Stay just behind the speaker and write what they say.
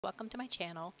Welcome to my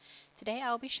channel. Today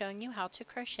I'll be showing you how to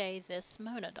crochet this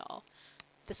Mona doll.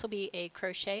 This will be a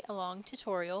crochet along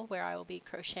tutorial where I will be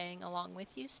crocheting along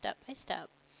with you step by step.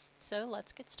 So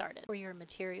let's get started. For your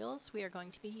materials, we are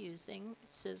going to be using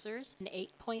scissors, an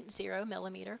 8.0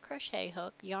 millimeter crochet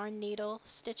hook, yarn needle,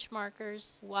 stitch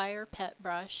markers, wire pet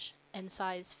brush, and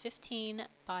size 15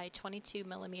 by 22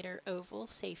 millimeter oval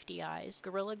safety eyes,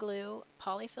 Gorilla Glue,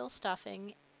 polyfill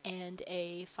stuffing, and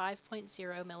a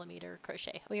 5.0 millimeter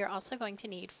crochet hook. We are also going to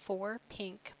need 4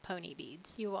 pink pony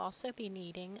beads. You will also be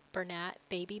needing Bernat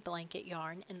baby blanket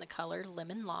yarn in the color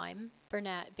lemon lime,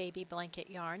 Bernat baby blanket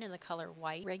yarn in the color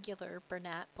white, regular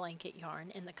Bernat blanket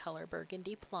yarn in the color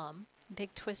burgundy plum,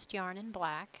 big twist yarn in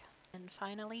black, and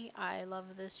finally, I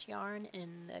love this yarn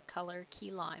in the color key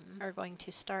lime. We're going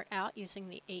to start out using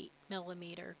the 8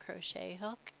 millimeter crochet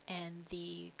hook and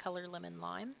the color lemon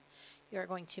lime. You're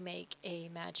going to make a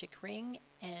magic ring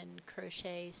and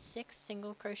crochet 6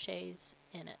 single crochets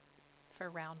in it for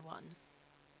round 1.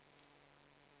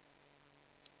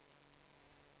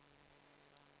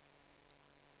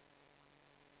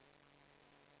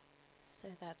 So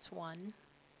that's 1,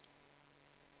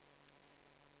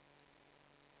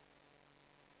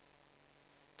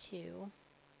 2,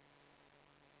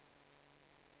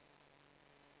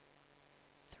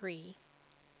 3,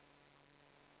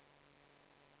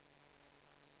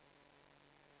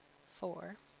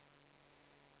 4,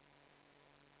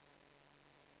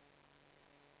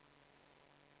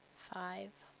 5,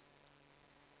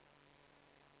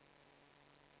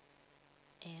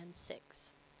 and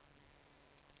 6.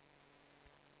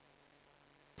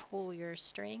 Pull your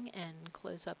string and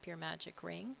close up your magic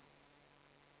ring.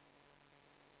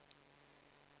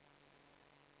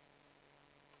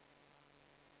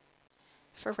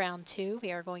 For round 2,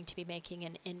 we are going to be making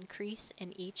an increase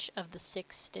in each of the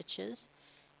 6 stitches.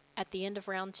 At the end of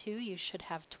round 2, you should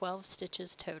have 12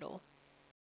 stitches total.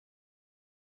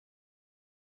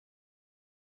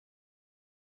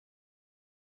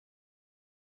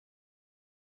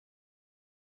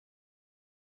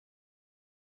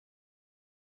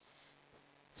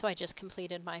 So I just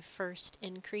completed my first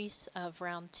increase of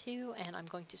round 2, and I'm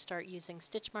going to start using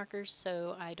stitch markers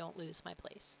so I don't lose my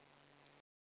place.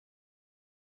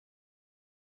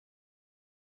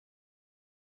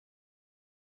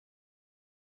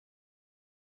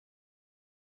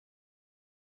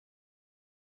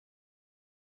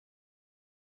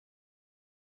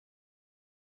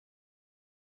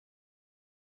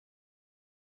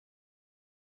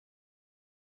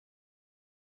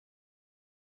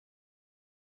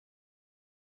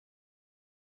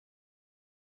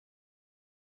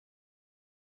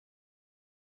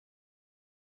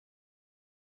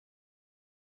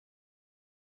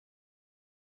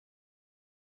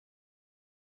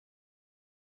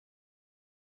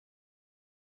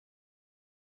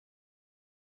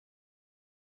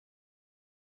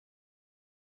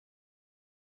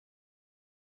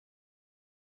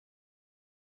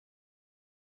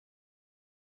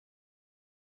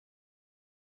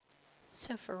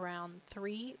 So for round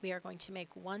 3, we are going to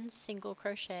make 1 single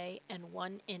crochet and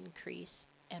 1 increase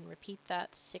and repeat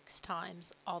that 6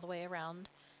 times all the way around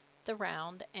the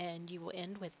round, and you will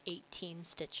end with 18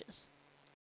 stitches.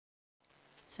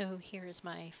 So here's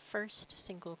my first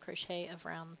single crochet of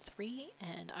round 3,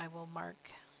 and I will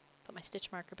put my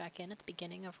stitch marker back in at the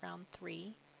beginning of round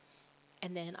 3,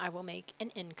 and then I will make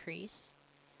an increase.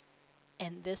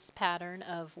 And this pattern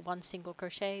of 1 single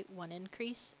crochet, 1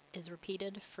 increase is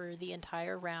repeated for the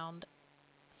entire round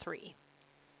 3.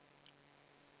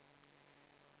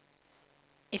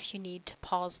 If you need to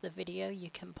pause the video, you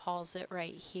can pause it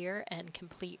right here and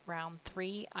complete round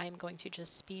 3. I'm going to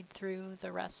just speed through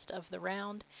the rest of the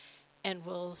round and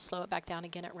we'll slow it back down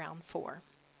again at round 4.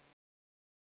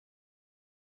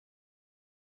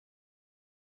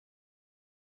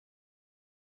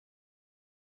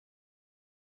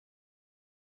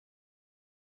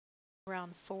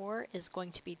 Round 4 is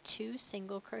going to be 2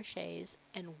 single crochets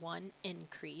and 1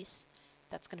 increase.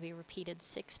 That's going to be repeated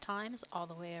 6 times all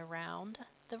the way around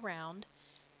the round,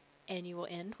 and you will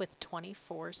end with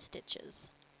 24 stitches.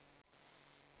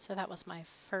 So that was my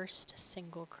first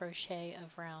single crochet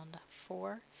of round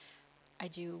 4. I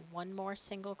do 1 more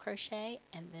single crochet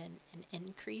and then an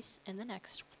increase in the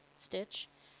next stitch,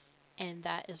 and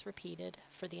that is repeated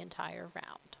for the entire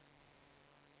round.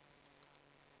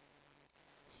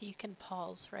 So you can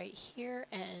pause right here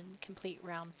and complete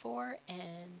round 4,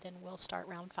 and then we'll start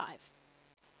round 5.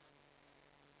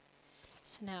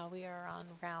 So now we are on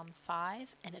round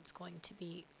 5, and it's going to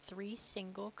be 3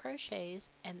 single crochets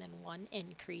and then 1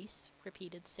 increase,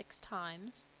 repeated 6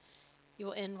 times. You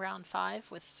will end round 5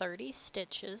 with 30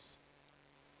 stitches.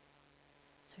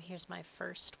 So here's my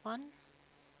first one.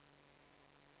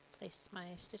 Place my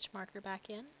stitch marker back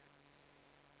in.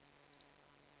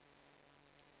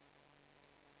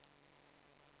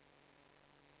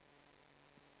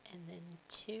 And then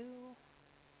 2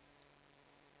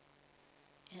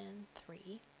 and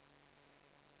 3.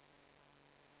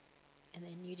 And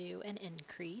then you do an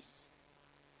increase.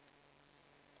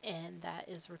 And that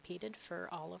is repeated for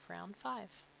all of round 5.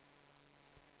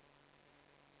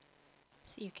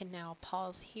 So you can now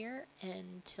pause here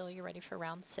until you're ready for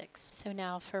round 6. So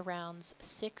now for rounds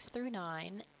 6 through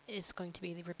 9 is going to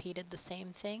be repeated the same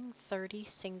thing, 30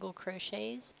 single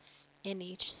crochets in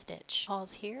each stitch.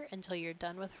 Pause here until you're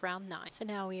done with round 9. So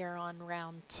now we are on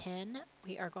round 10.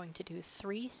 We are going to do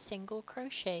 3 single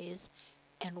crochets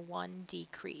and 1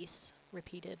 decrease,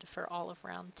 repeated for all of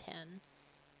round 10.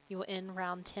 You will end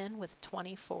round 10 with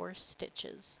 24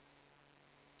 stitches.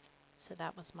 So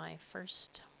that was my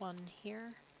first one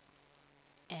here,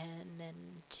 and then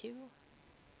 2,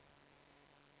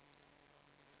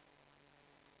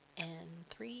 and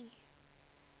 3,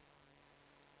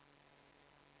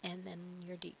 and then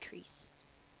your decrease.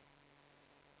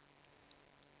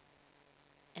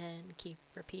 And keep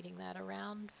repeating that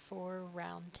around for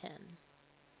round 10.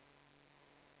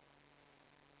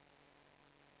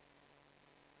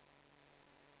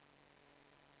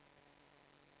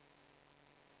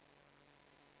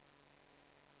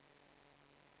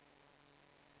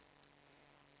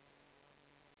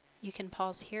 You can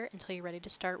pause here until you're ready to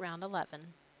start round 11.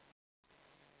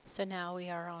 So now we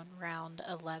are on round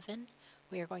 11.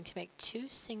 We are going to make 2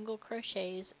 single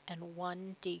crochets and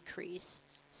 1 decrease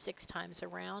 6 times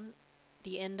around.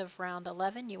 The end of round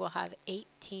 11 you will have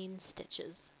 18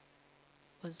 stitches.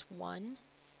 Was 1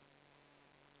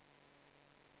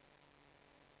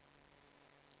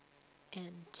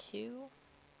 and 2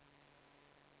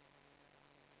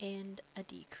 and a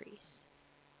decrease.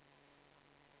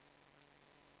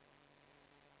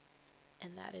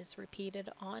 And that is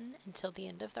repeated on until the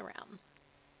end of the round.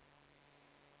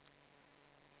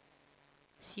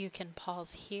 So you can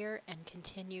pause here and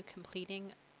continue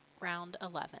completing round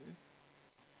 11.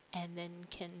 And then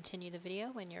continue the video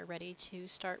when you're ready to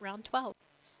start round 12.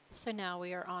 So now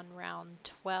we are on round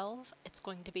 12. It's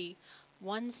going to be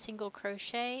 1 single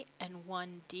crochet and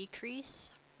 1 decrease,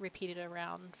 repeated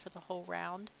around for the whole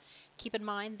round. Keep in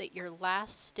mind that your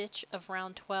last stitch of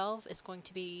round 12 is going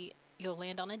to be, you'll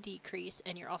land on a decrease,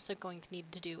 and you're also going to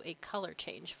need to do a color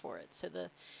change for it. So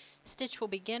the stitch will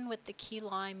begin with the key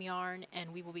lime yarn,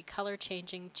 and we will be color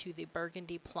changing to the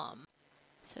burgundy plum.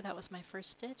 So that was my first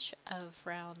stitch of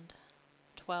round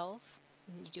 12.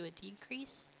 And you do a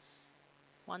decrease,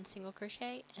 1 single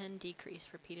crochet and decrease,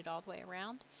 repeated all the way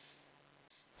around.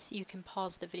 So you can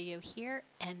pause the video here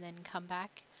and then come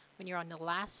back when you're on the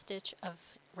last stitch of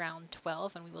round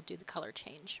 12, and we will do the color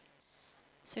change.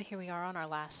 So here we are on our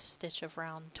last stitch of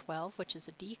round 12, which is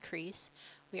a decrease.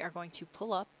 We are going to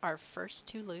pull up our first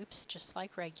 2 loops just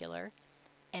like regular,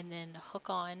 and then hook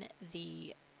on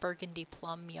the burgundy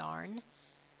plum yarn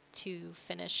to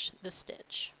finish the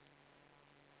stitch.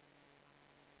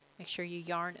 Make sure you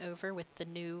yarn over with the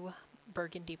new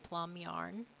burgundy plum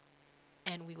yarn,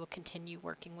 and we will continue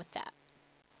working with that.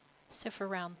 So for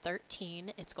round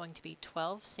 13, it's going to be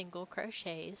 12 single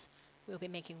crochets. We'll be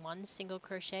making 1 single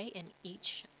crochet in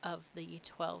each of the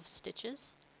 12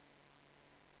 stitches.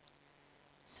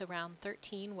 So round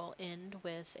 13 will end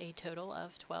with a total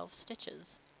of 12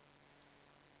 stitches.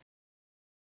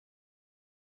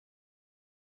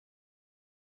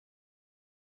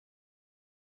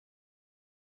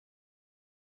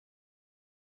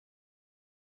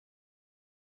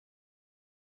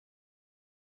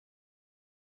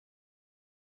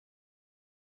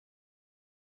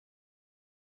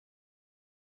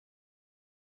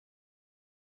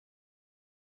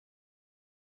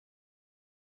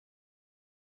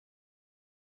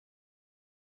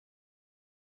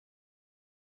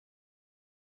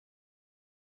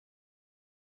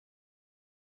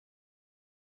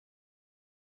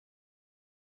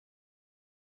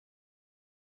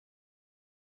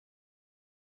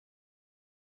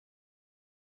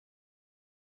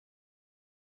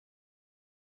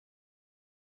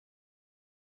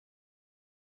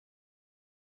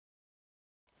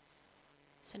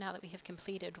 So now that we have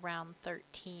completed round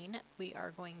 13, we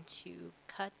are going to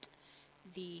cut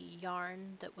the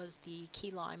yarn that was the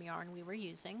key lime yarn we were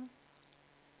using.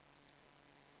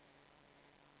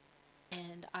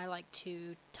 And I like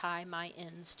to tie my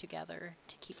ends together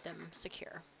to keep them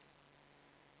secure.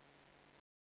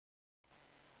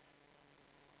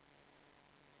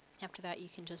 After that, you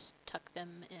can just tuck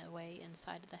them away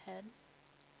inside of the head.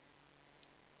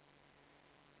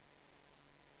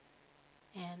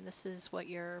 And this is what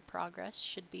your progress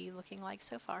should be looking like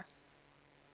so far.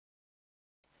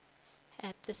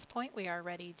 At this point, we are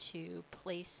ready to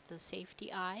place the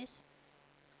safety eyes.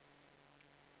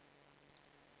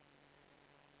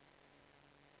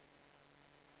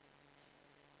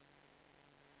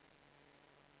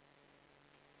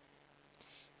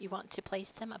 You want to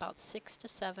place them about 6 to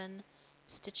 7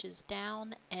 stitches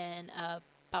down and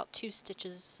about 2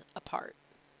 stitches apart.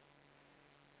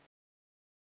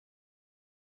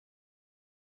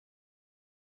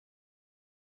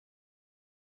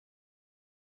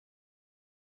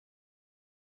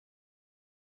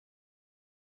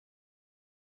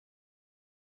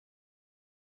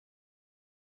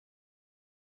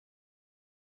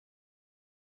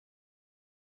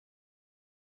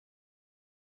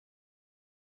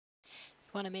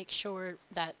 You want to make sure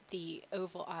that the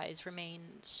oval eyes remain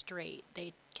straight.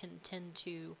 They can tend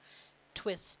to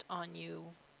twist on you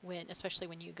especially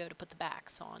when you go to put the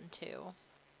backs on too.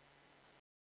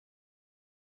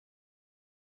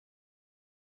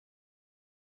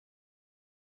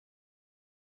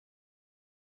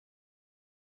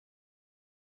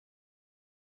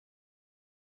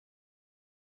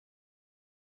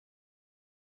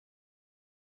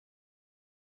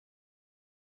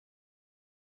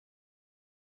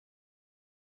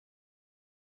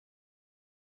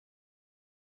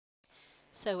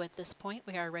 So at this point,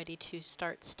 we are ready to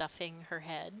start stuffing her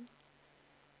head.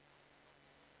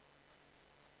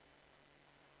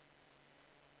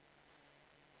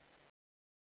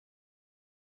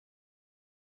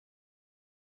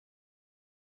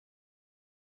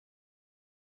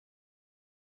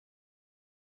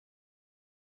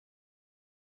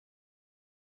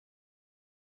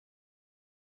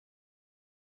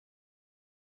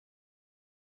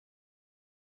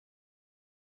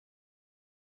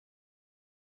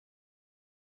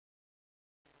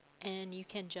 And you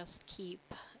can just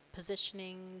keep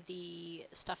positioning the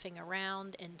stuffing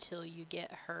around until you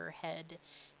get her head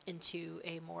into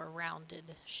a more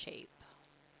rounded shape.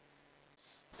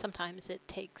 Sometimes it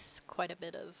takes quite a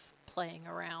bit of playing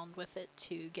around with it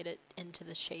to get it into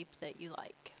the shape that you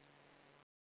like.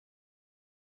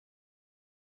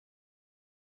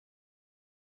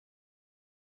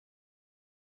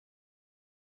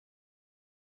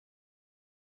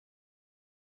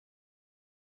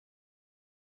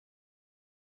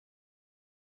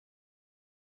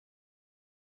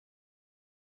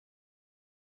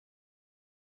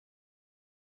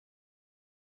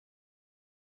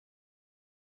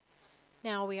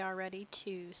 Now we are ready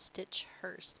to stitch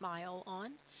her smile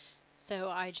on. So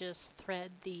I just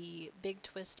thread the big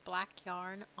twist black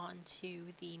yarn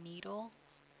onto the needle,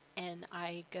 and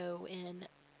I go in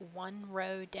one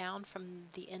row down from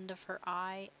the end of her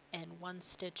eye and one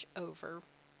stitch over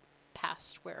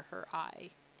past where her eye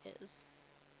is.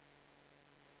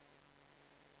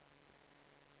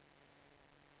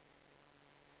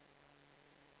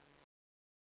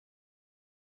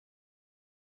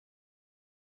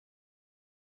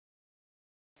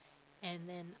 And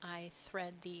then I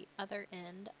thread the other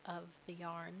end of the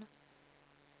yarn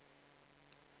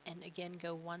and again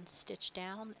go one stitch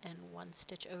down and one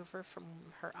stitch over from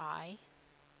her eye.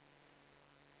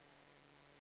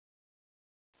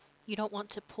 You don't want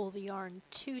to pull the yarn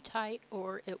too tight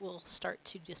or it will start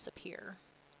to disappear.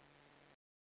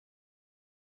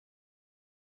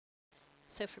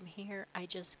 So from here I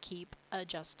just keep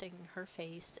adjusting her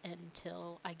face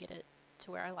until I get it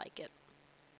to where I like it.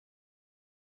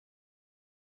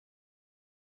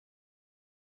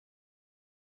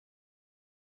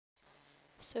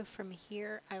 So from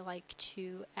here I like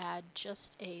to add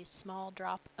just a small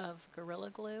drop of Gorilla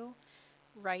Glue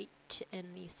right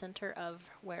in the center of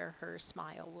where her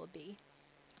smile will be.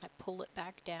 I pull it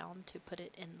back down to put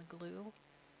it in the glue,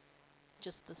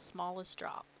 just the smallest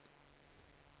drop.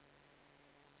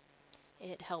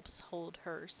 It helps hold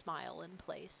her smile in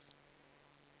place.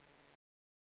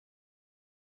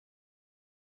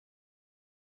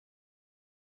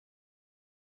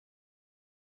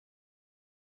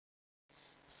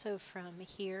 So from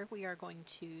here we are going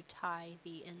to tie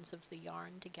the ends of the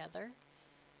yarn together.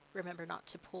 Remember not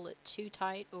to pull it too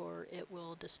tight or it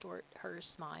will distort her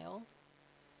smile.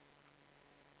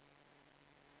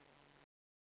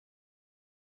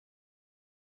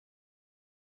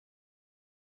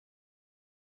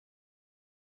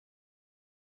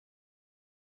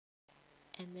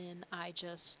 And then I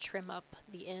just trim up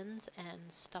the ends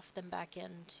and stuff them back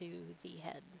into the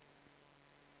head.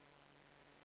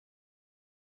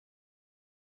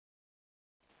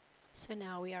 So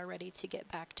now we are ready to get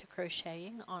back to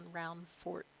crocheting on round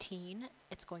 14.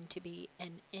 It's going to be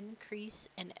an increase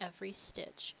in every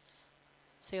stitch.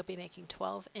 So you'll be making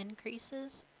 12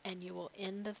 increases and you will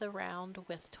end the round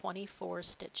with 24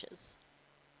 stitches.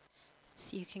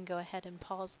 So you can go ahead and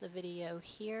pause the video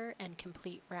here and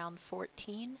complete round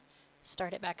 14.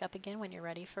 Start it back up again when you're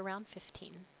ready for round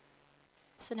 15.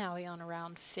 So now we're on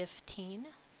round 15.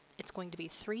 It's going to be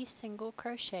 3 single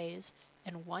crochets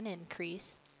and 1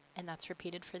 increase, and that's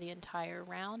repeated for the entire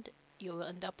round. You'll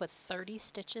end up with 30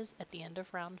 stitches at the end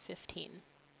of round 15.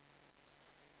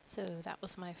 So that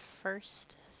was my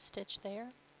first stitch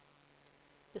there.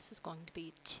 This is going to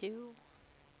be 2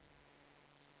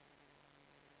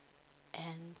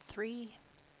 and 3,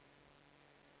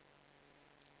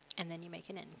 and then you make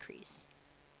an increase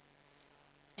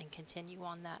and continue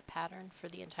on that pattern for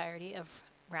the entirety of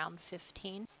round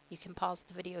 15. You can pause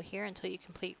the video here until you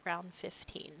complete round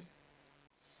 15.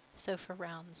 So for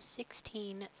rounds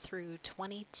 16 through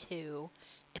 22,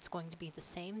 it's going to be the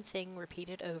same thing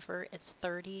repeated over. It's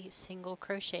 30 single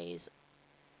crochets,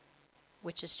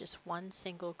 which is just 1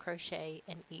 single crochet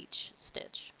in each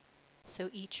stitch. So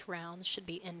each round should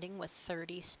be ending with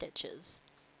 30 stitches.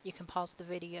 You can pause the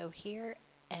video here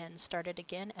and start it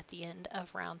again at the end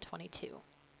of round 22.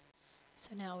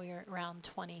 So now we are at round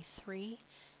 23.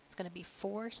 It's going to be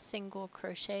 4 single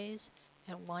crochets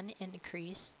and 1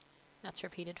 increase. That's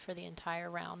repeated for the entire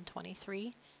round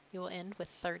 23. You will end with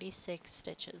 36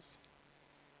 stitches.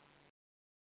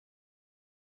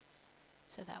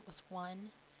 So that was 1.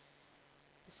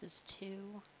 This is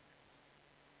 2,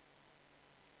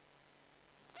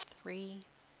 3,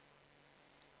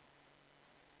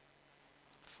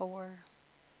 4,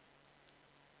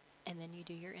 and then you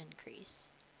do your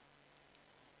increase.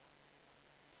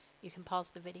 You can pause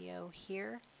the video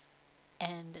here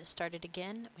and start it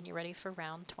again when you're ready for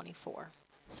round 24.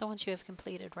 So once you have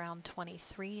completed round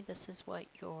 23, this is what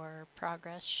your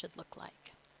progress should look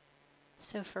like.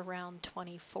 So for round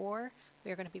 24,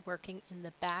 we are going to be working in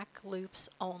the back loops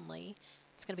only.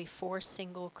 It's going to be 4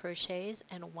 single crochets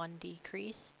and 1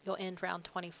 decrease. You'll end round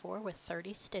 24 with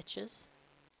 30 stitches.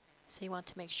 So you want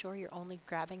to make sure you're only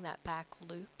grabbing that back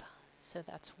loop. So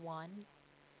that's 1,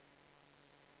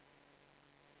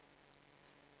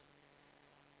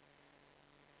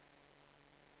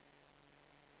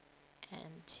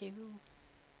 and 2,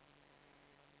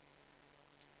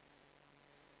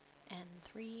 and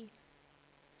 3,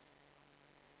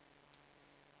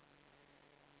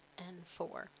 and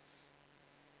 4.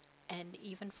 And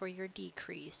even for your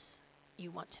decrease,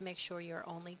 you want to make sure you're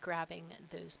only grabbing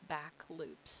those back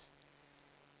loops.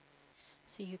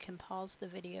 So you can pause the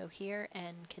video here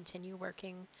and continue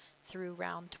working through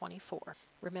round 24,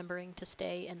 remembering to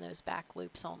stay in those back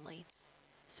loops only.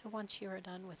 So once you are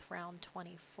done with round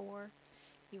 24,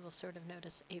 you will sort of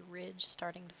notice a ridge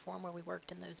starting to form where we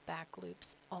worked in those back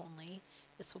loops only.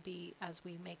 This will be as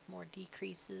we make more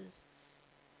decreases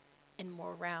in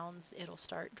more rounds, it'll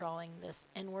start drawing this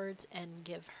inwards and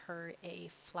give her a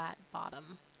flat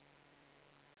bottom.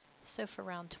 So for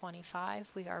round 25,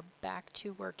 we are back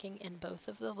to working in both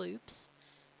of the loops.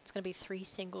 It's going to be 3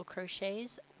 single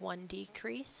crochets, 1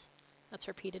 decrease. That's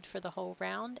repeated for the whole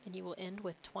round, and you will end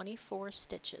with 24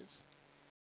 stitches.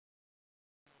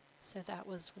 So that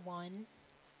was 1,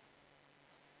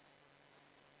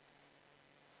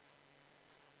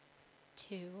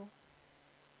 2,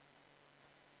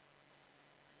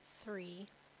 3,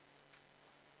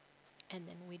 and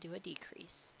then we do a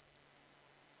decrease.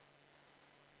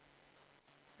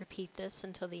 Repeat this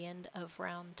until the end of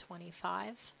round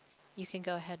 25. You can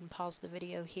go ahead and pause the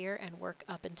video here and work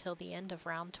up until the end of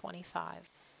round 25.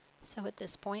 So at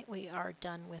this point we are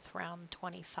done with round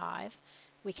 25.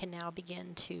 We can now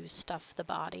begin to stuff the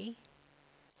body.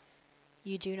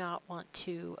 You do not want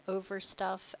to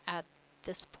overstuff at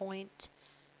this point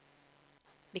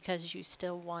because you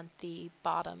still want the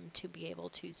bottom to be able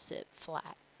to sit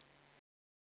flat.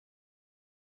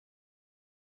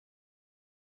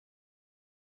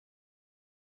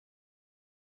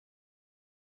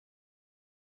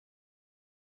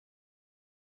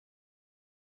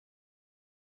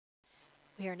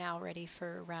 We are now ready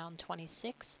for round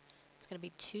 26. It's going to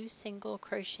be 2 single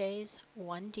crochets,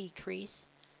 1 decrease,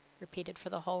 repeated for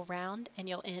the whole round, and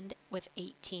you'll end with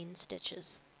 18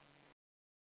 stitches.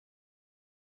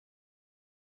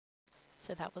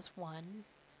 So that was 1,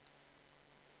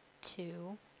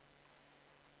 2,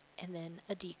 and then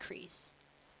a decrease.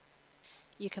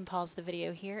 You can pause the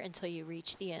video here until you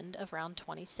reach the end of round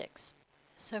 26.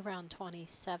 So round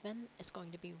 27 is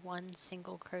going to be 1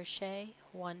 single crochet,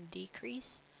 1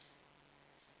 decrease,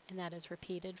 and that is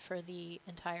repeated for the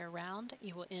entire round.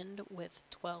 You will end with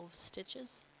 12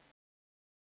 stitches.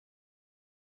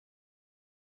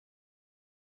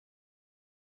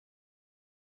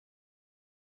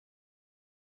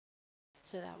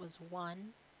 So that was 1,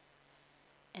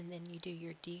 and then you do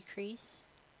your decrease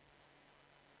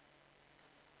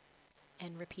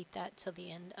and repeat that till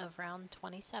the end of round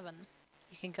 27.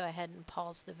 You can go ahead and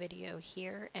pause the video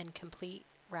here and complete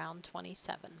round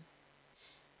 27.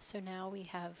 So now we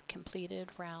have completed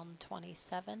round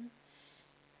 27.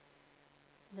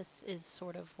 This is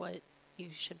sort of what you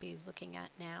should be looking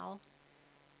at now.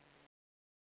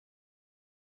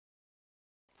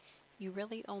 You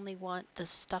really only want the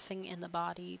stuffing in the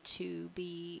body to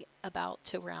be about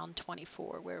to round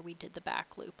 24, where we did the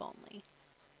back loop only.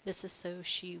 This is so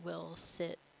she will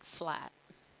sit flat.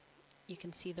 You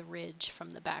can see the ridge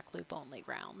from the back loop only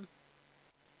round.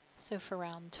 So for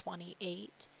round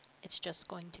 28, it's just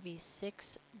going to be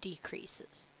 6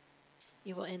 decreases.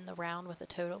 You will end the round with a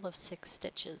total of 6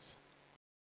 stitches.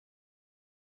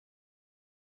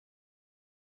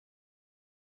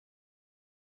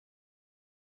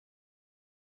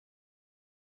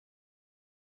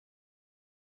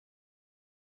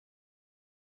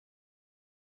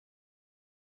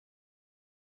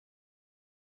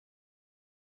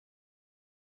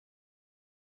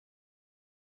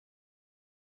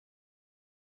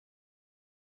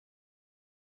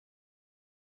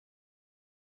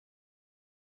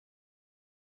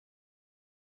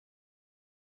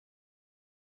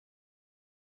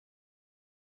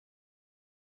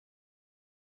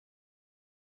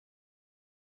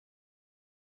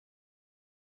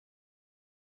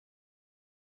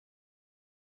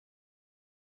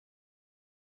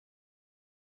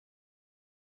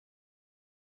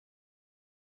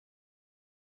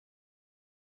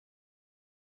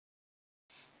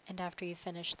 And after you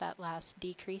finish that last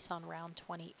decrease on round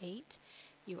 28,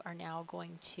 you are now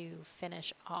going to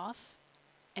finish off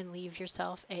and leave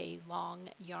yourself a long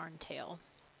yarn tail.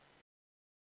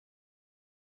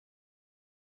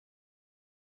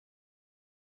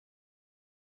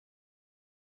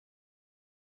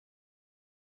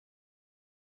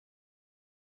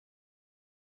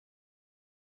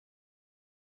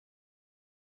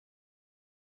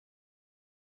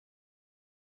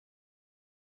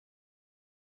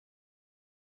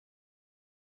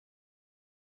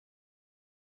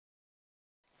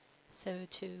 So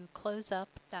to close up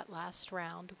that last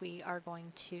round, we are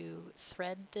going to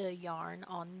thread the yarn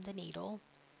on the needle,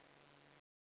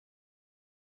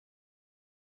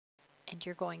 and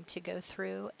you're going to go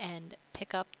through and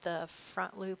pick up the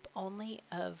front loop only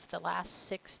of the last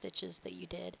 6 stitches that you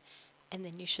did, and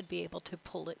then you should be able to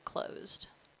pull it closed.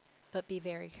 But be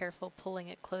very careful pulling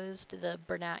it closed. The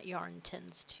Bernat yarn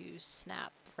tends to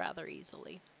snap rather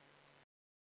easily.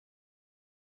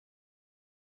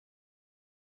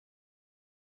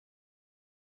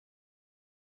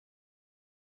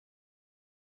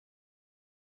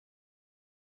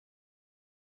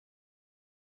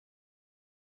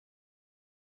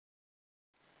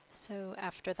 So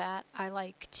after that, I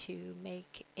like to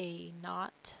make a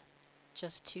knot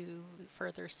just to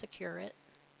further secure it.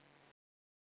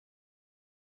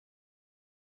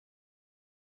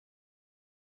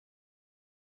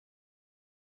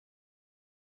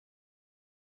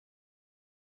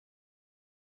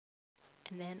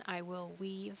 And then I will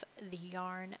weave the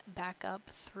yarn back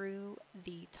up through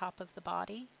the top of the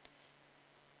body.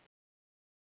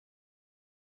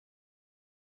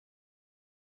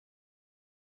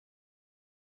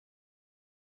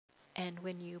 And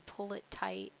when you pull it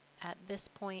tight at this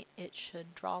point, it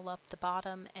should draw up the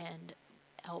bottom and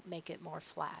help make it more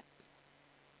flat.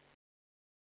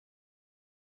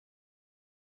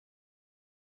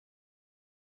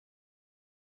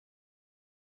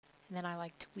 And then I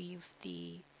like to weave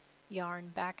the yarn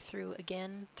back through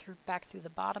again, back through the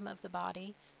bottom of the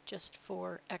body, just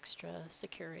for extra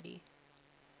security.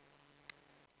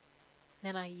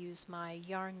 Then I use my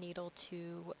yarn needle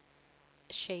to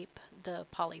shape the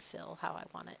polyfill how I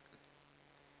want it.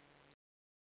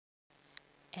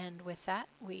 And with that,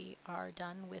 we are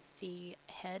done with the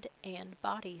head and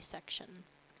body section.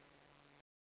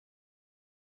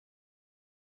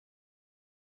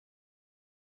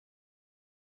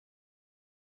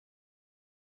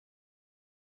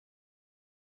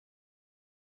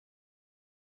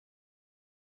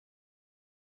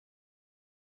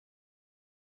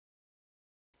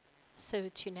 So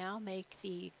to now make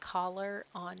the collar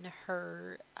on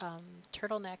her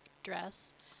turtleneck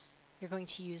dress, you're going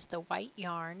to use the white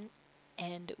yarn,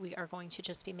 and we are going to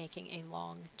just be making a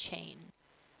long chain.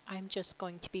 I'm just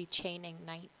going to be chaining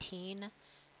 19.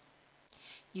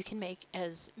 You can make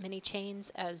as many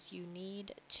chains as you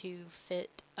need to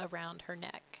fit around her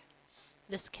neck.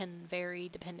 This can vary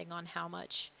depending on how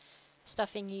much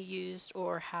stuffing you used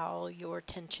or how your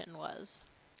tension was.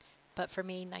 but for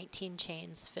me 19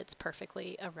 chains fits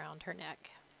perfectly around her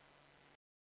neck.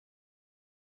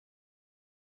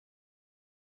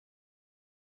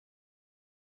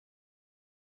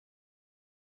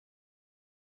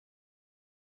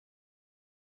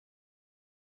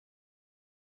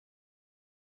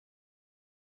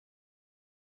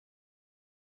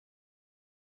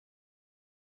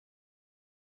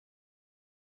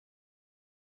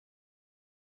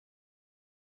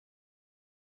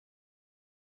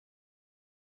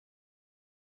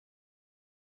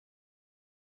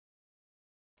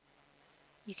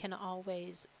 You can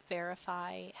always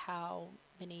verify how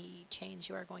many chains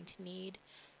you are going to need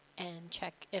and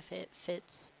check if it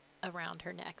fits around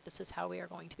her neck. This is how we are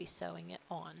going to be sewing it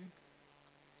on.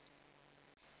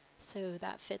 So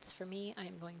that fits for me.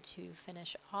 I'm going to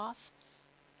finish off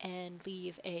and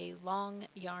leave a long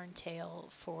yarn tail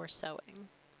for sewing.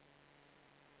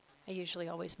 I usually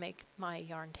always make my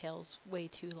yarn tails way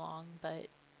too long, but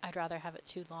I'd rather have it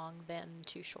too long than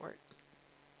too short.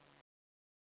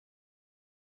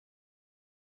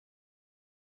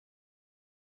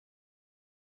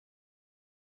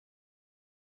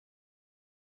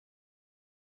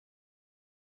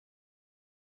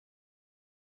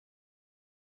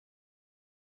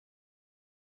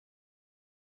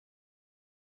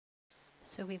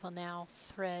 So we will now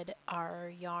thread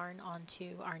our yarn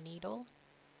onto our needle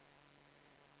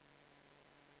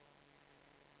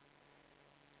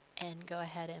and go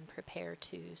ahead and prepare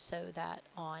to sew that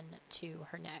on to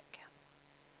her neck.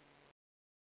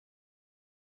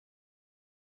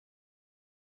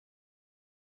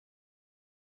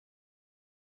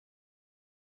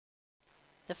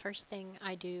 The first thing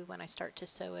I do when I start to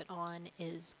sew it on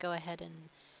is go ahead and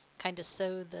kind of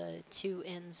sew the two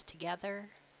ends together.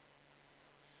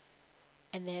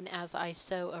 And then as I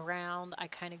sew around, I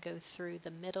kind of go through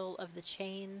the middle of the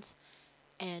chains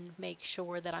and make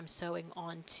sure that I'm sewing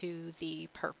onto the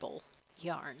purple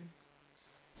yarn.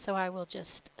 So I will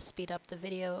just speed up the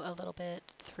video a little bit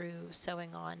through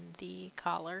sewing on the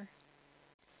collar.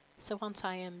 So once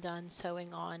I am done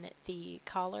sewing on the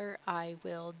collar, I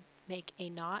will make a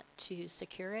knot to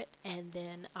secure it, and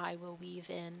then I will weave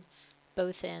in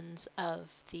both ends of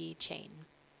the chain.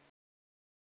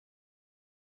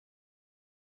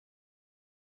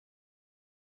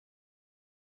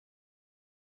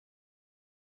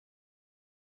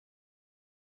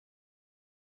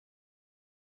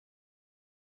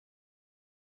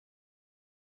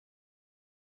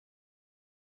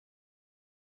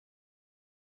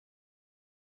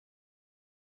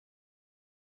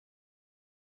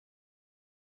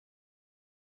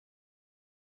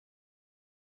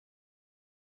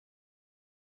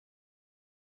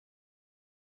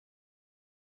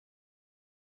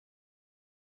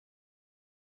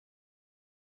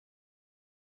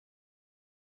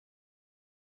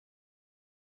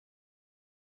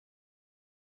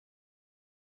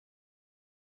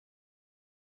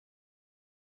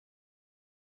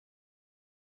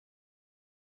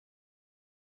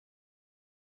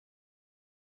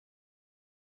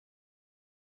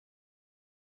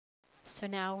 So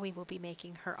now we will be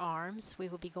making her arms. We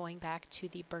will be going back to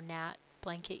the Bernat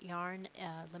blanket yarn,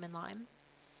 lemon lime.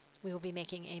 We will be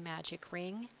making a magic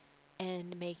ring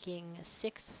and making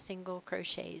 6 single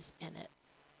crochets in it.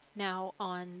 Now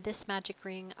on this magic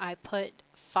ring I put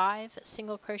 5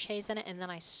 single crochets in it, and then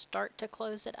I start to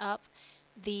close it up.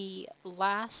 The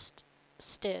last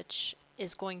stitch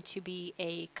is going to be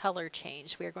a color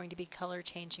change. We are going to be color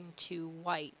changing to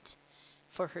white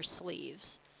for her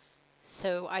sleeves.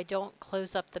 So I don't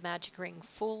close up the magic ring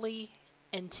fully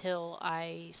until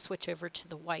I switch over to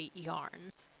the white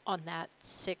yarn on that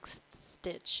 6th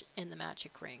stitch in the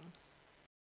magic ring.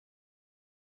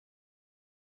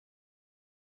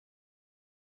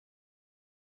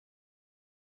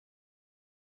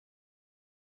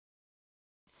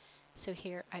 So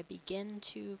here I begin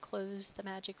to close the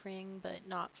magic ring, but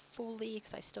not fully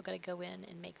because I still got to go in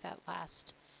and make that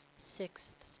last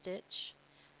 6th stitch.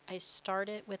 I start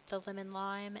it with the lemon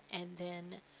lime, and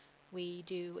then we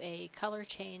do a color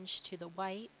change to the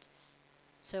white.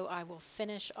 So I will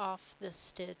finish off this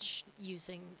stitch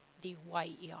using the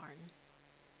white yarn.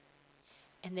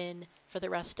 And then for the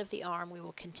rest of the arm we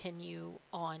will continue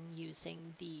on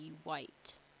using the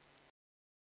white.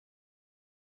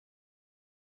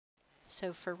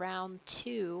 So for round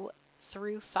 2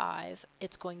 through 5,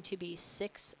 it's going to be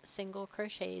 6 single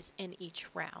crochets in each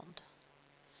round.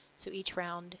 So each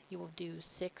round you will do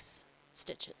 6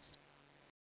 stitches.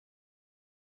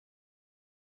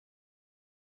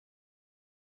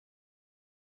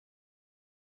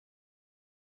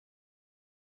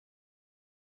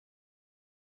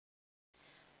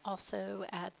 Also,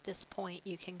 at this point,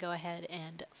 you can go ahead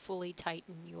and fully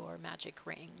tighten your magic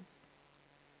ring.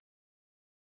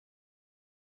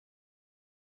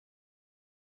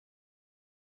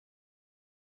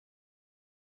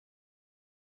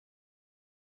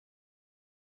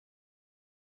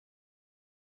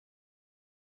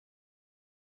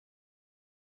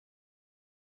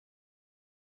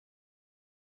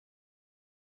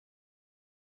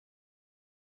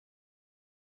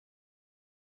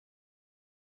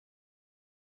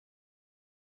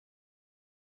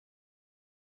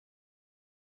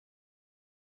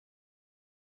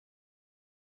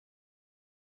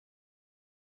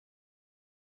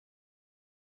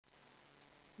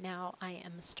 Now I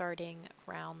am starting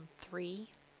round 3.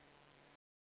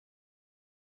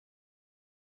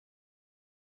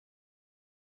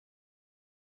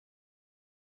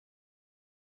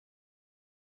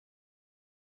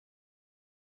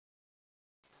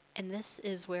 And this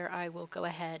is where I will go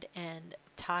ahead and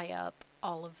tie up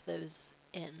all of those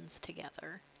ends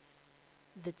together.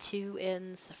 The 2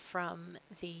 ends from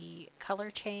the color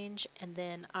change, and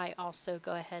then I also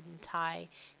go ahead and tie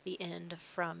the end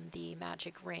from the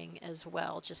magic ring as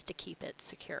well, just to keep it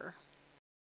secure.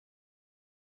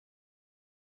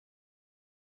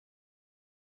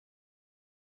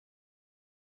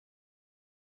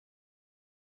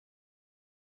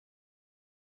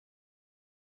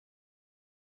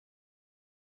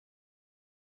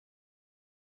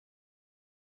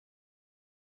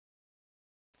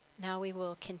 Now we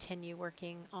will continue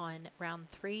working on round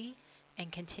 3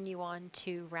 and continue on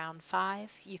to round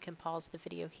 5. You can pause the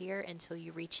video here until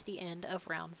you reach the end of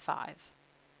round 5.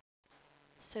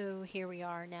 So here we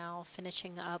are now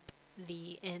finishing up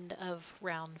the end of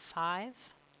round 5.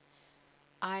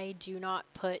 I do not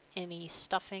put any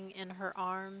stuffing in her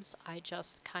arms. I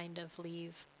just kind of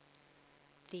leave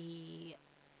the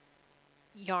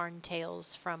yarn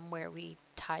tails from where we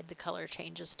tied the color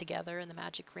changes together and the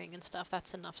magic ring and stuff.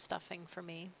 That's enough stuffing for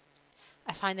me.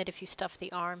 I find that if you stuff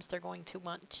the arms, they're going to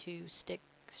want to stick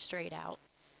straight out.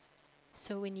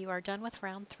 So when you are done with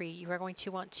round 3, you are going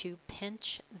to want to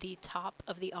pinch the top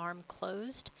of the arm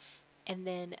closed and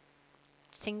then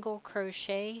single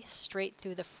crochet straight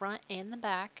through the front and the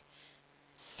back,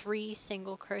 3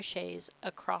 single crochets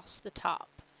across the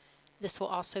top. This will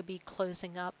also be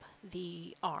closing up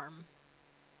the arm.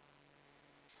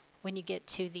 When you get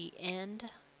to the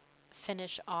end,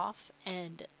 finish off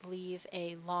and leave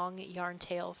a long yarn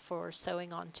tail for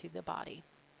sewing onto the body.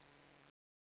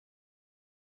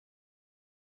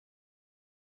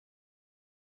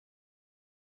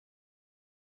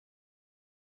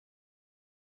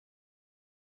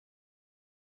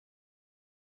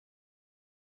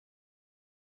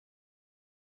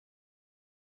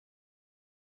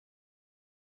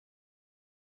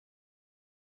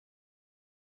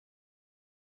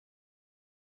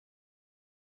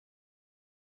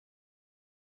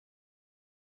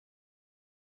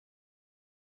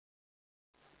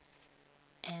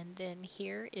 And then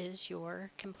here is your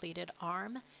completed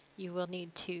arm. You will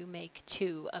need to make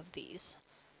 2 of these.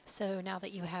 So now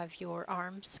that you have your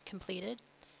arms completed,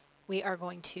 we are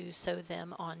going to sew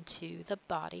them onto the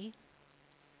body.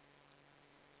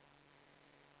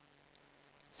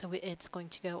 So it's going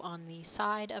to go on the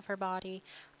side of her body.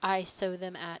 I sew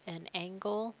them at an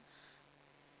angle.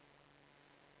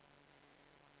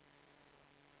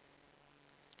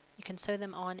 You can sew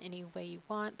them on any way you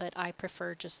want, but I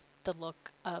prefer just the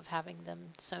look of having them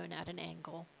sewn at an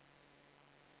angle.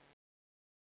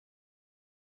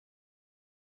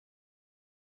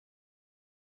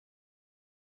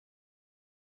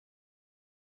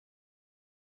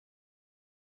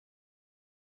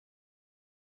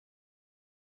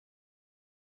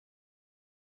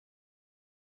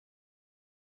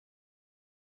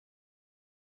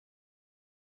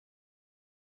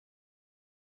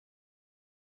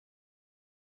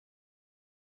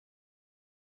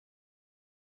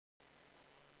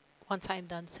 Once I'm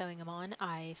done sewing them on,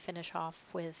 I finish off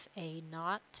with a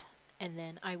knot and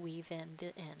then I weave in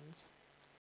the ends.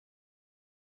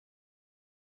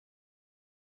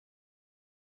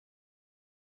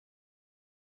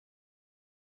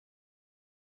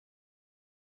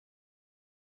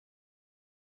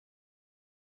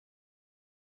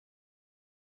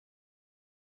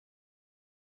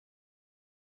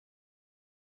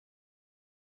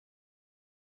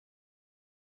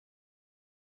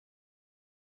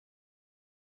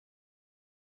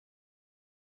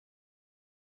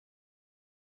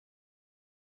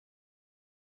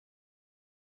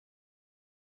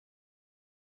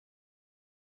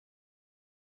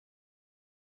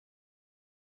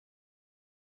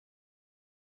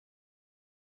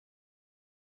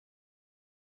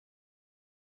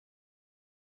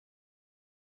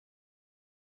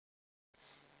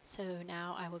 So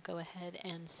now I will go ahead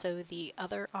and sew the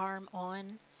other arm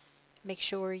on. Make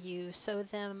sure you sew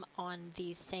them on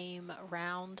the same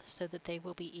round so that they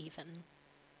will be even.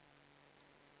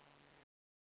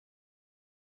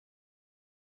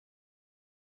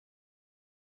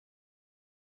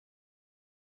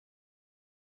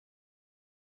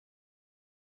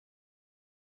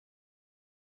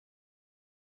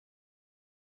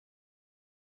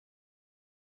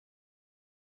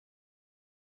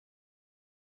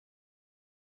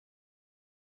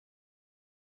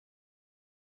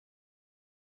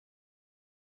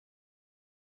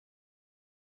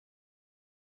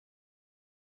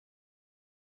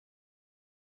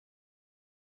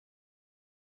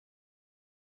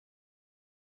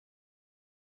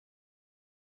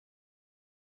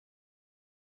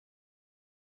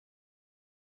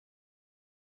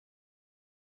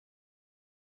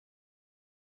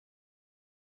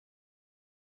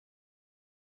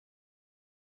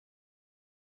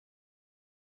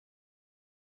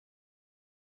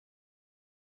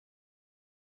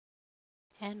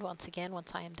 And once again,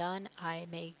 once I am done, I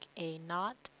make a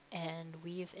knot and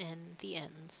weave in the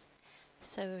ends.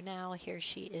 So now here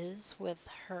she is with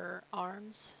her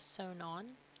arms sewn on.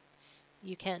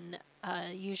 You can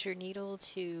use your needle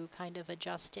to kind of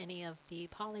adjust any of the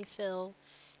polyfill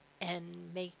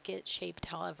and make it shaped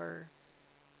however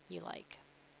you like.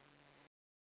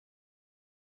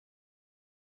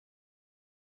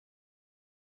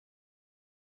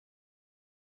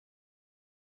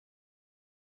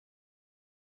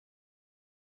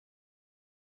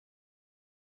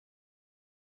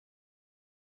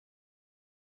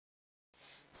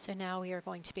 So now we are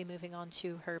going to be moving on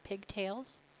to her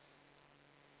pigtails.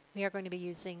 We are going to be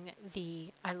using the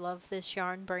I Love This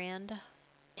Yarn brand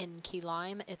in Key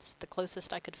Lime. It's the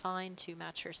closest I could find to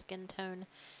match her skin tone.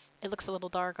 It looks a little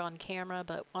dark on camera,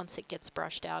 but once it gets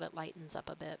brushed out, it lightens up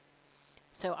a bit.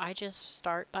 So I just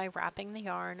start by wrapping the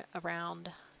yarn around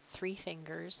 3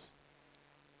 fingers.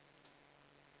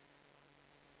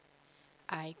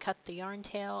 I cut the yarn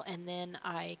tail and then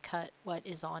I cut what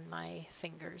is on my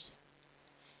fingers.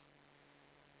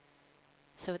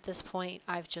 So at this point,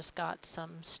 I've just got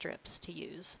some strips to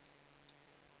use.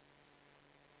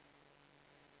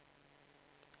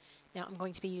 Now I'm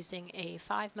going to be using a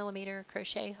 5mm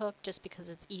crochet hook just because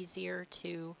it's easier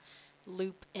to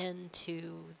loop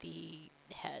into the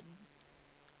head.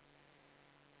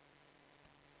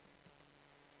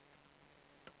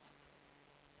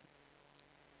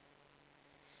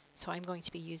 So I'm going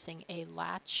to be using a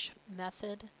latch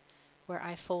method where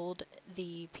I fold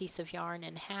the piece of yarn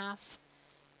in half.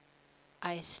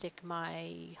 I stick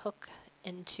my hook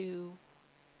into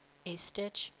a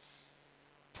stitch,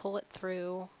 pull it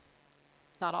through,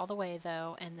 not all the way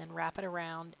though, and then wrap it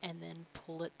around and then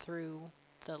pull it through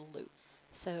the loop.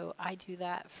 So I do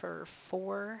that for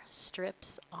 4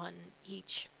 strips on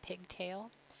each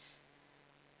pigtail.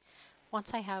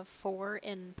 Once I have 4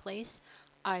 in place,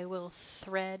 I will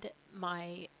thread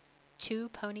my 2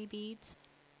 pony beads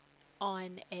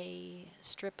on a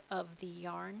strip of the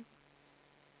yarn.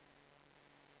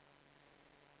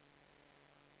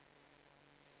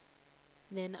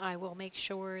 Then I will make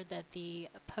sure that the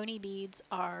pony beads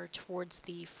are towards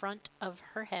the front of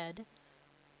her head.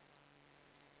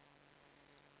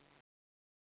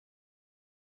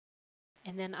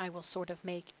 And then I will sort of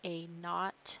make a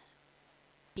knot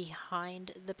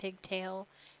behind the pigtail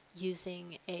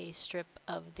using a strip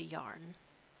of the yarn.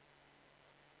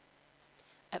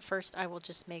 At first I will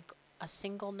just make a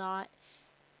single knot,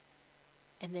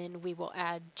 and then we will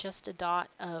add just a dot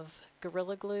of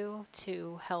Gorilla Glue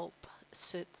to help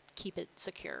keep it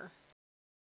secure.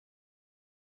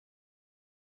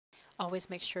 Always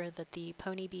make sure that the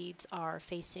pony beads are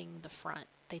facing the front.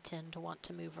 They tend to want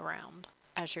to move around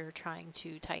as you're trying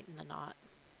to tighten the knot.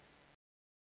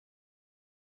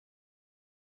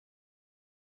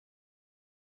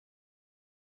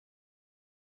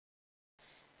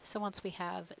 So once we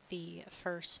have the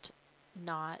first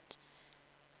knot,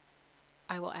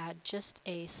 I will add just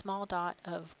a small dot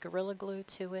of Gorilla Glue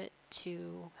to it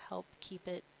to help keep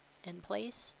it in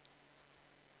place.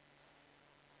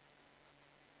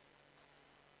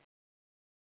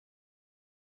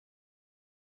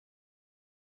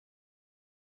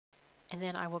 And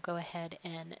then I will go ahead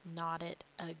and knot it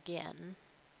again.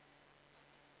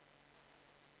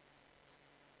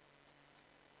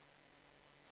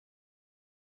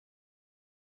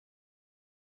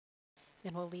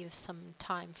 Then we'll leave some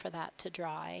time for that to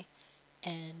dry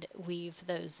and weave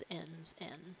those ends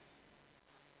in.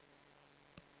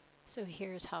 So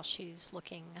here's how she's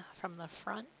looking from the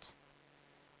front.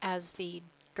 As the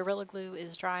Gorilla Glue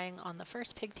is drying on the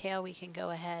first pigtail, we can go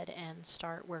ahead and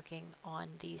start working on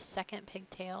the second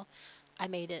pigtail. I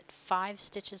made it 5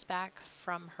 stitches back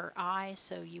from her eye,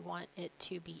 so you want it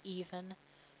to be even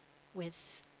with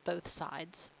both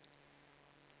sides.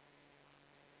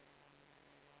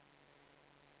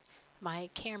 My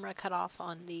camera cut off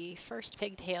on the first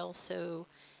pigtail, so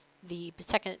the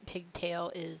second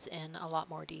pigtail is in a lot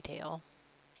more detail.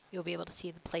 You'll be able to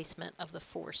see the placement of the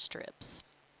 4 strips.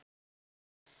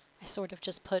 I sort of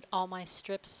just put all my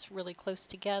strips really close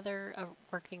together,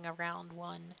 working around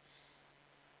one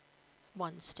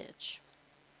stitch.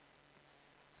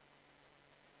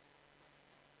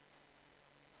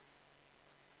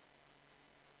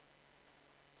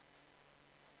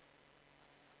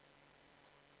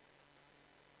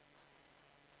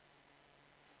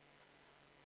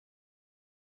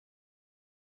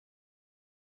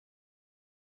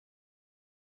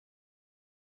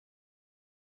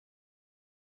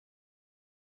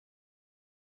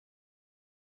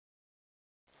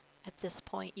 At this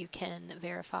point, you can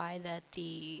verify that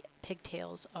the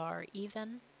pigtails are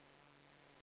even.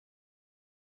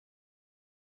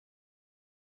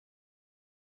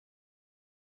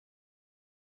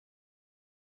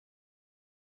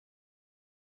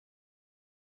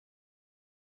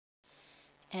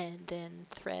 And then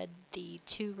thread the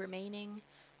 2 remaining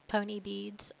pony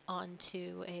beads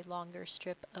onto a longer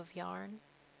strip of yarn.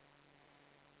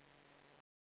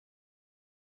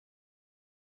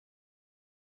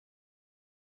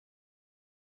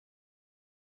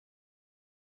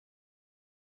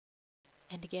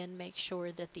 And again, make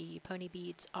sure that the pony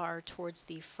beads are towards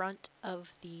the front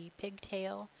of the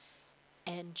pigtail,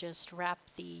 and just wrap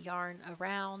the yarn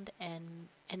around and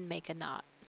make a knot.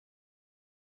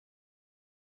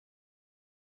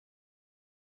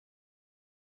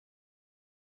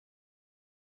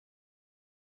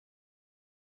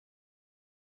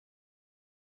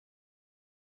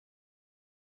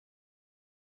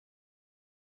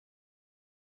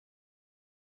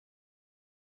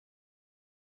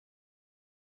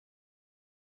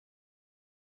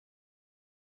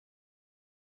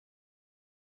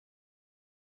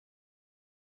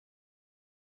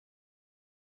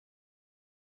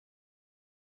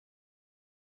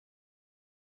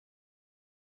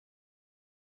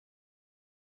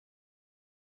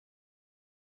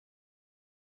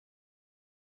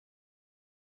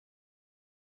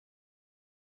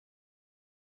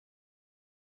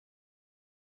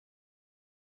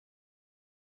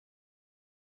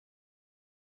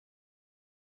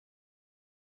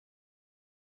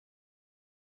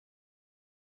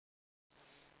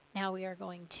 Now we are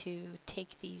going to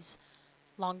take these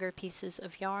longer pieces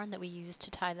of yarn that we used to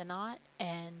tie the knot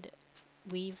and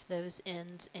weave those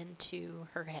ends into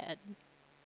her head.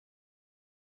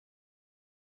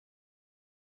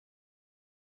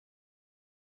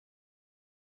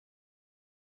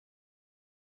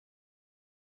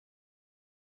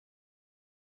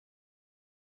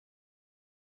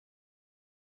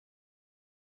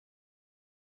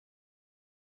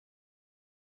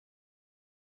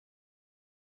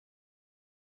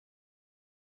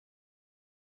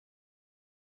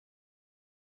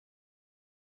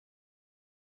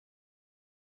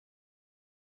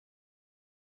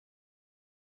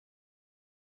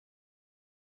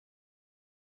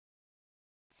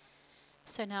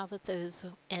 So now that those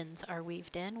ends are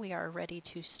weaved in, we are ready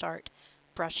to start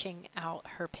brushing out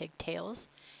her pigtails.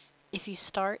 If you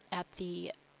start at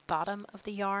the bottom of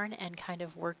the yarn and kind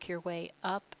of work your way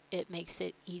up, it makes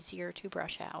it easier to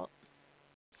brush out.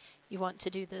 You want to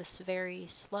do this very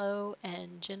slow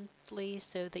and gently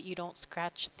so that you don't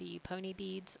scratch the pony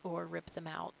beads or rip them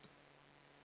out.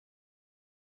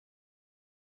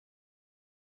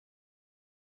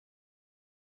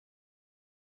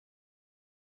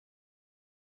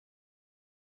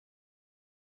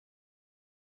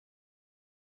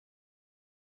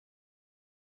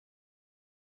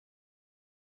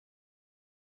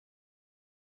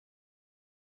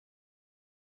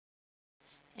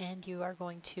 And you are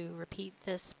going to repeat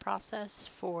this process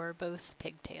for both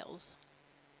pigtails.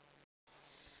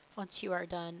 Once you are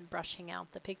done brushing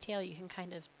out the pigtail, you can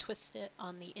kind of twist it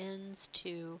on the ends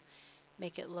to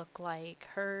make it look like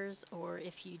hers, or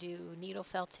if you do needle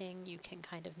felting, you can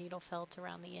kind of needle felt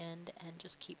around the end and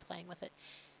just keep playing with it.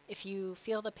 If you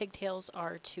feel the pigtails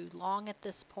are too long at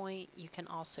this point, you can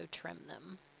also trim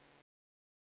them.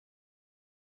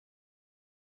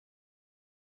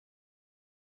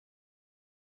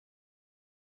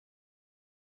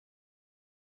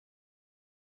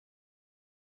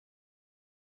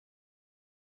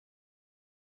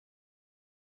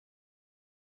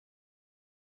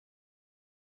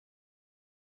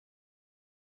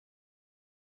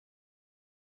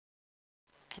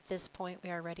 At this point we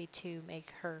are ready to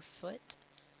make her foot,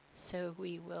 so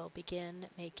we will begin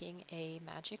making a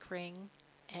magic ring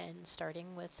and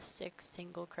starting with 6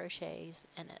 single crochets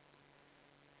in it.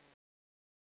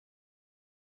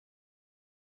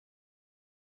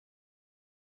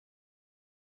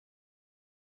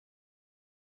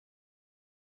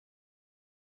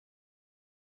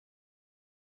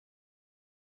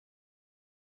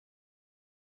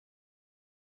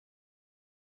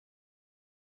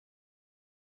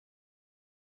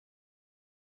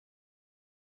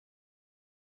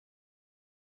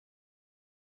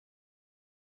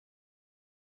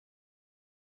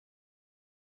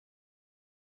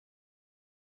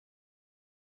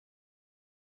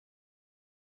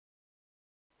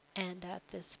 And at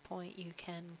this point you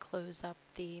can close up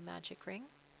the magic ring.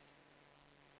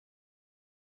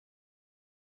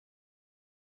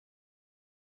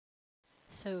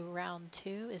 So round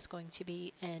 2 is going to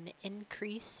be an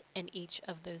increase in each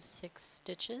of those 6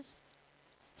 stitches.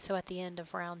 So at the end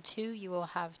of round 2 you will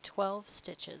have 12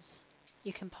 stitches.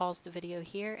 You can pause the video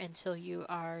here until you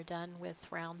are done with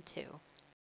round 2.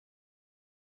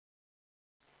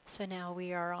 So now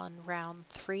we are on round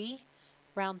 3.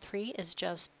 Round 3 is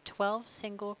just 12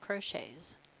 single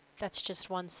crochets. That's just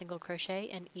 1 single crochet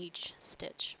in each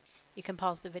stitch. You can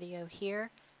pause the video here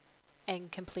and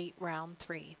complete round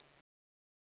 3.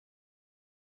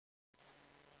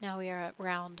 Now we are at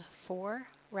round 4.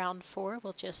 Round 4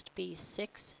 will just be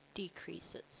 6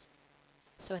 decreases.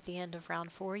 So at the end of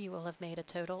round 4 you will have made a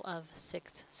total of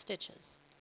 6 stitches.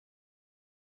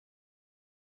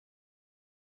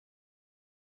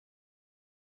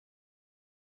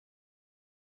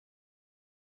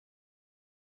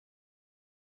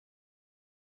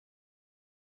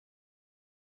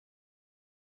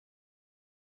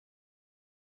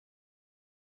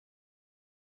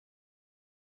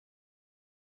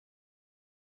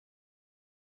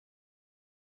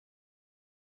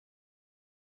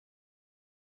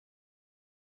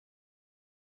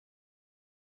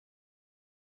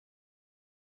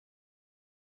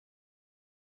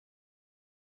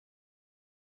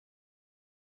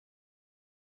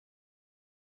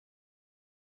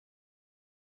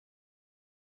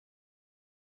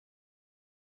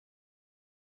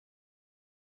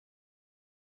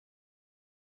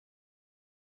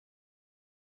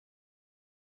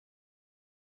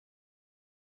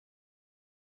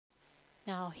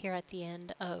 Now here at the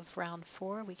end of round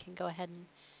 4 we can go ahead and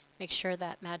make sure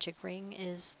that magic ring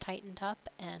is tightened up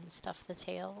and stuff the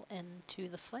tail into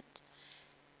the foot.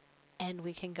 And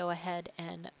we can go ahead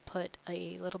and put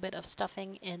a little bit of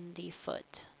stuffing in the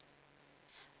foot.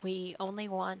 We only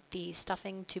want the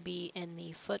stuffing to be in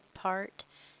the foot part.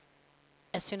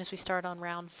 As soon as we start on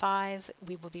round 5,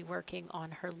 we will be working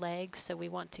on her legs, so we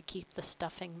want to keep the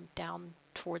stuffing down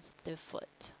towards the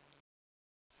foot.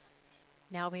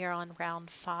 Now we are on round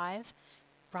 5.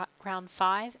 Round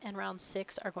 5 and round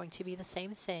 6 are going to be the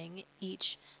same thing,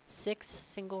 each 6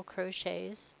 single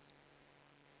crochets.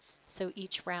 So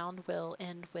each round will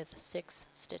end with 6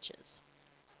 stitches.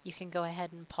 You can go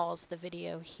ahead and pause the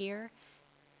video here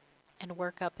and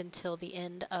work up until the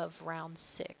end of round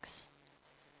 6.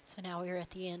 So now we're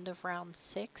at the end of round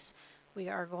 6. We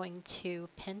are going to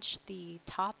pinch the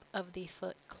top of the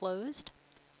foot closed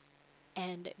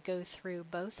and go through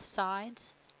both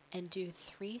sides and do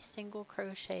 3 single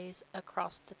crochets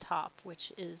across the top,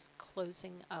 which is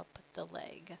closing up the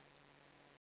leg.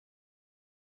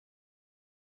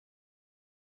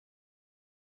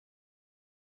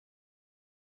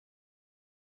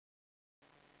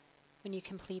 When you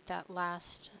complete that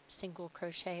last single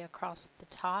crochet across the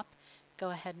top,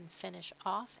 go ahead and finish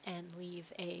off and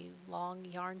leave a long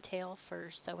yarn tail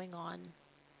for sewing on.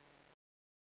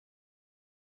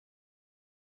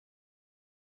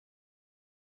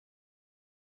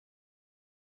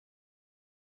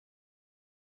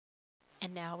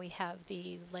 And now we have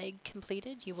the leg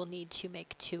completed. You will need to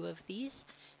make 2 of these,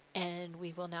 and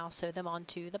we will now sew them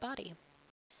onto the body.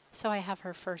 So I have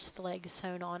her first leg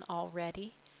sewn on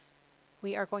already.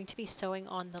 We are going to be sewing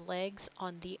on the legs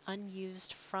on the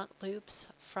unused front loops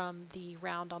from the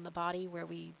round on the body where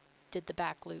we did the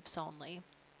back loops only.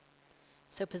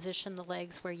 So position the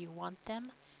legs where you want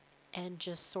them and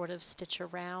just sort of stitch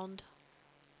around,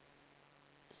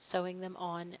 sewing them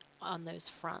on those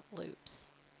front loops.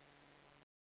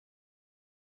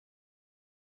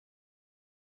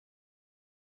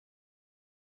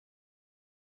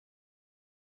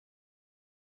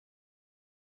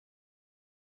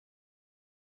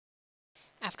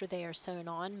 After they are sewn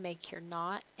on, make your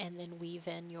knot and then weave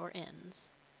in your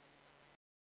ends.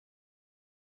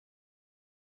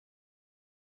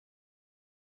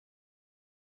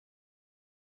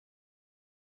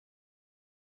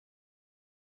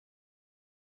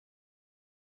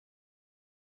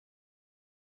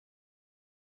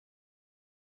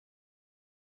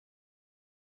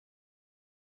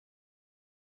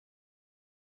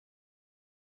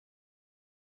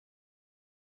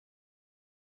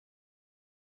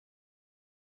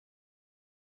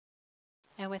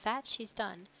 And with that, she's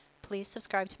done. Please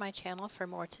subscribe to my channel for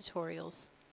more tutorials.